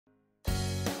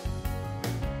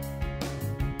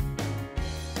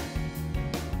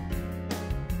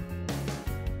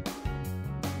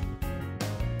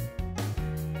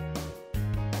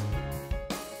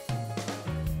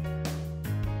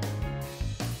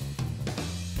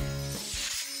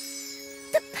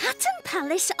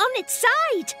palace on its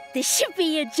side. This should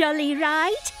be a jolly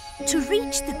ride. To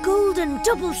reach the golden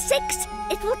double six,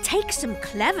 it will take some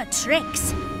clever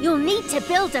tricks. You'll need to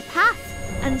build a path.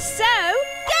 And so,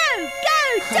 go,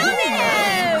 go,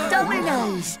 Domino!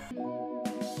 Dominoes!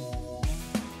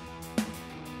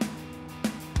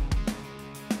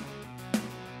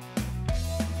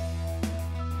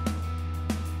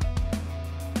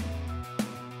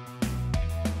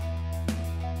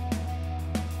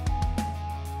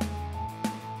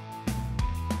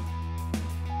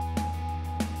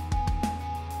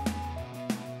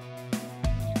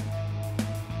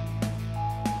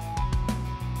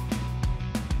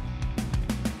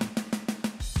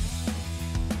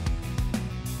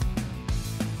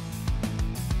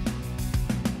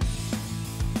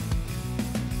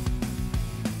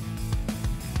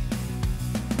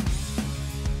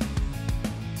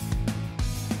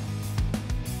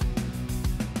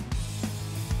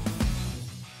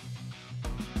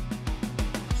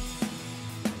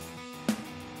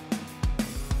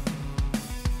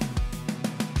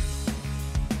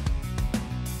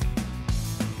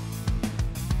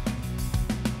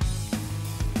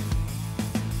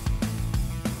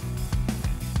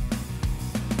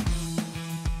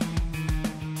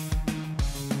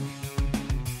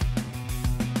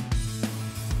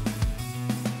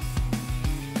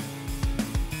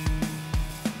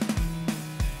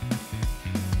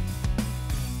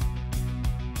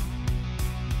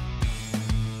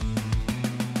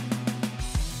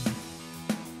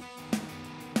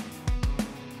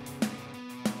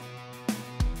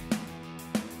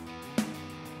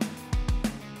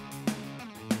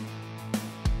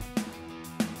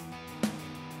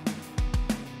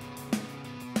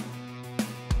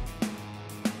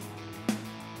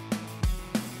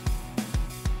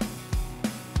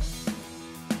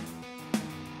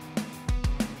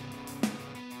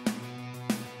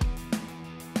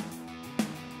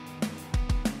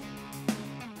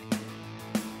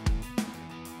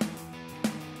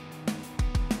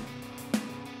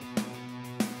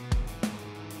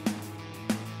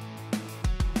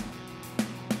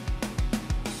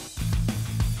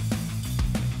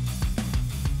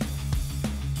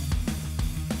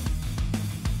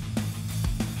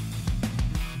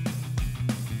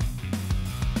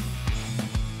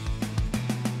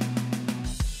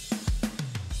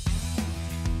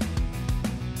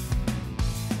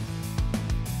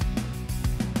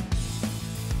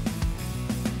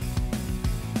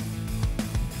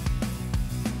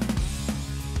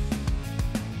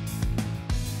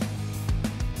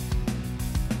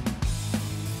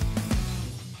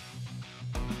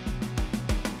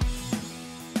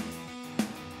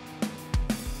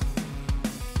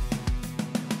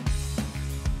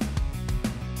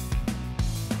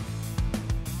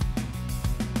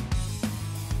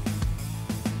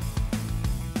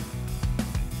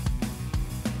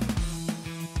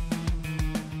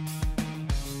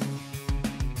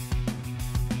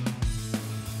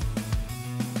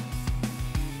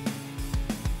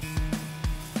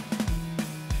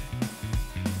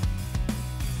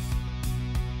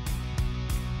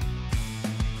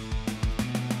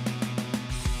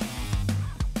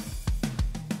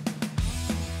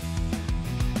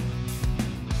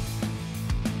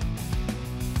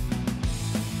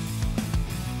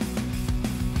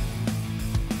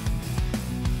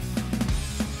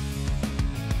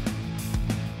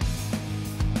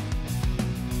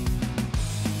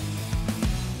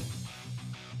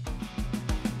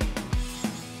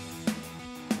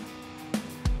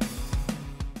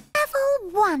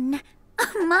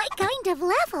 My kind of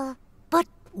level. But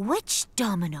which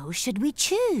domino should we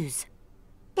choose?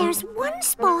 There's one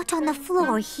spot on the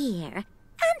floor here,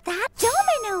 and that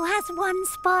domino has one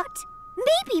spot.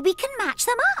 Maybe we can match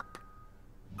them up.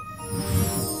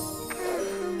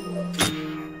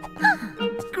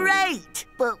 Great!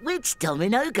 But which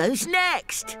domino goes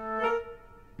next?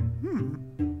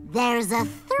 There's a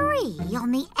 3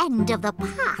 on the end of the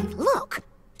path, look.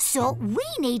 So we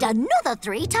need another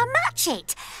 3 to match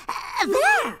it.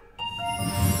 There!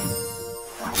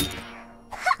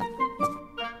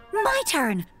 My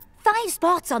turn. 5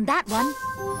 spots on that one.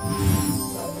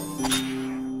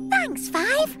 Thanks,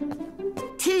 5.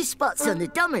 2 spots on the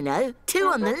domino, 2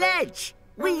 on the ledge.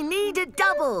 We need a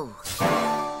double.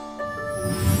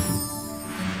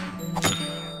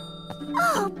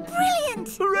 Oh, brilliant!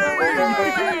 Hooray!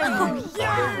 Oh,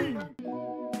 yeah!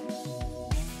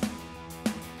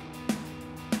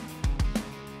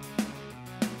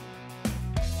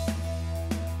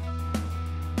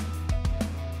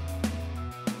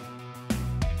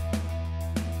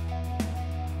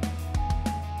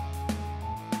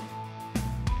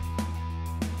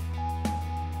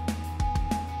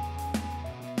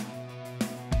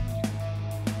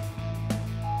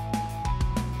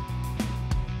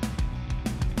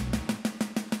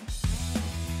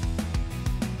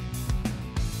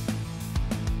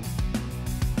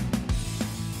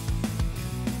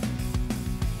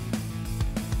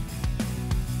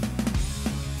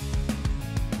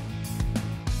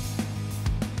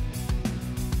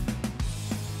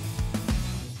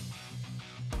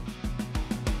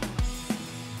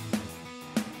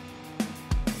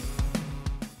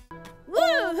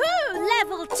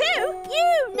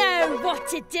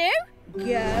 to do.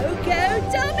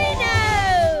 Go,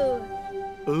 Domino!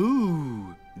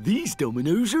 Oh, these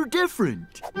dominoes are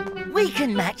different. We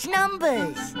can match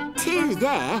numbers. 2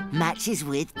 there matches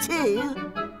with 2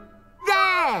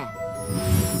 there.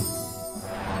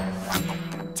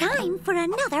 Time for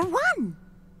another one.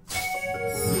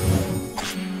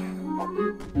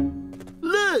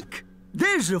 Look,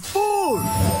 there's a 4.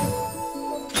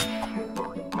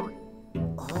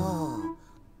 Oh,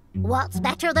 What's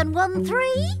better than 1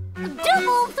 3?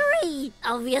 Double 3,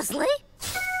 obviously.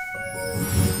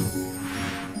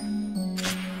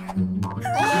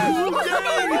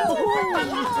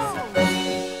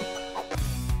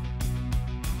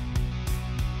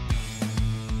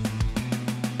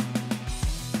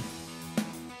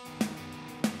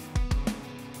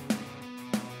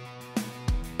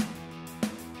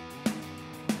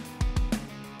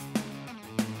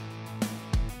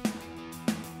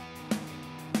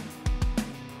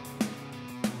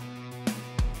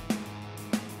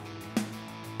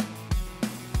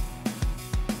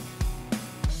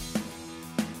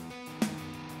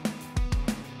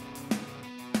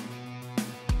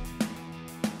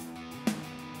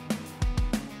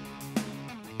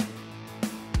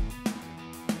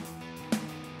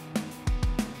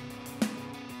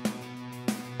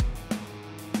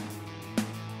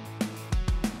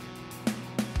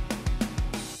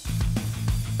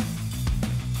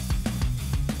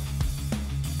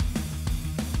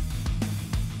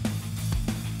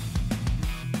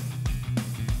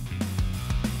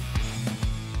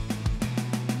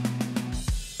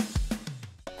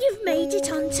 You've made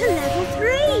it on to level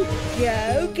 3.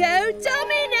 Go,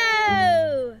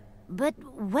 Domino! But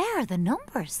where are the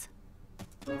numbers?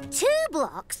 2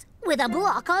 blocks with a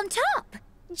block on top.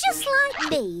 Just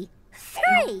like me.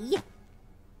 3.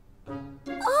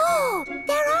 Oh,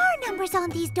 there are numbers on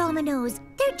these dominoes.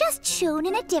 They're just shown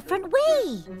in a different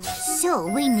way. So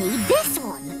we need this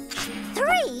one. 3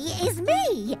 is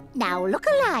me. Now look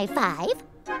alive, 5.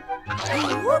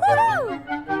 Woo-hoo!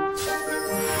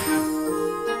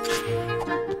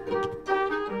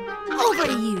 Over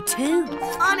to you 2.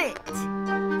 on it.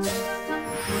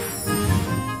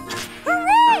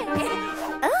 Hooray!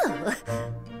 Oh,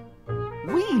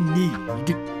 We need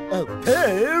a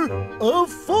pair of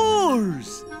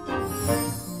 4s.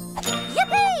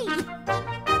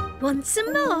 yippee! Want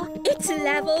some more? It's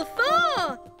level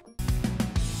 4.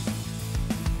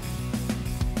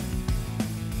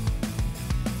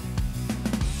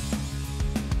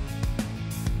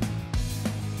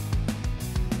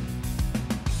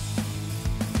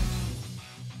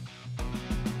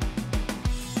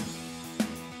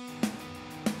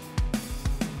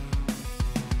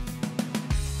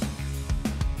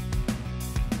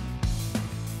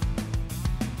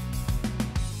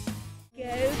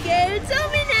 Go,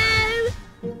 Domino!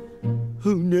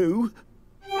 Oh no.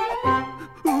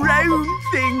 Round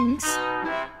things.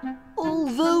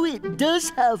 Although it does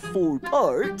have 4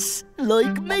 parts,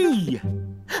 like me.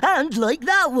 And like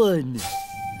that one.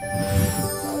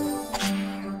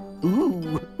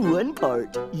 Ooh, 1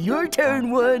 part. Your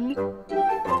turn, 1.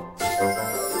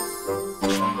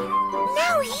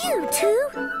 Now you 2.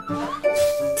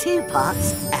 2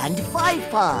 parts and 5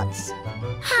 parts.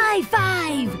 High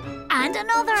 5! And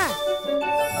another!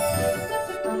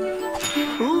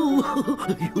 Oh.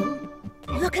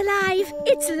 Look alive!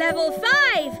 It's level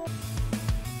 5!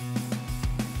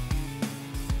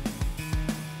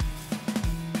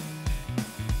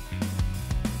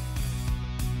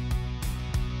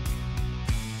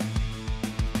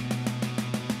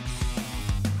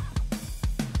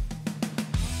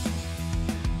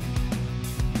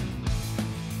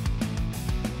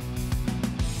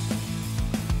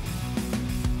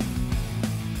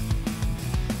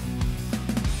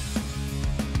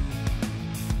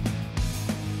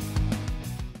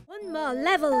 More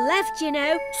level left, you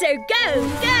know. So go,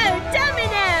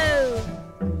 Domino!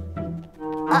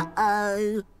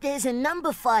 Uh-oh. There's a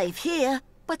number 5 here,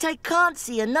 but I can't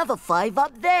see another 5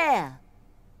 up there.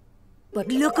 But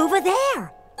look over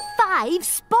there! 5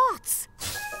 spots!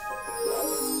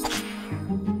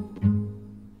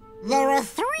 There are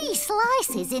 3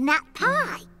 slices in that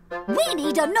pie. We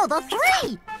need another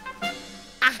 3!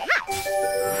 Aha!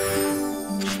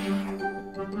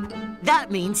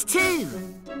 That means 2.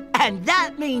 And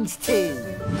that means 2.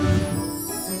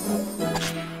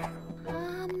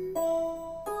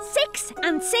 6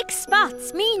 and 6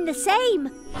 spots mean the same.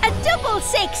 A double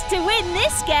 6 to win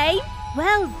this game.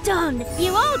 Well done.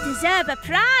 You all deserve a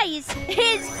prize.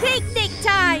 It's picnic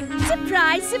time.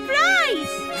 Surprise,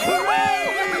 surprise.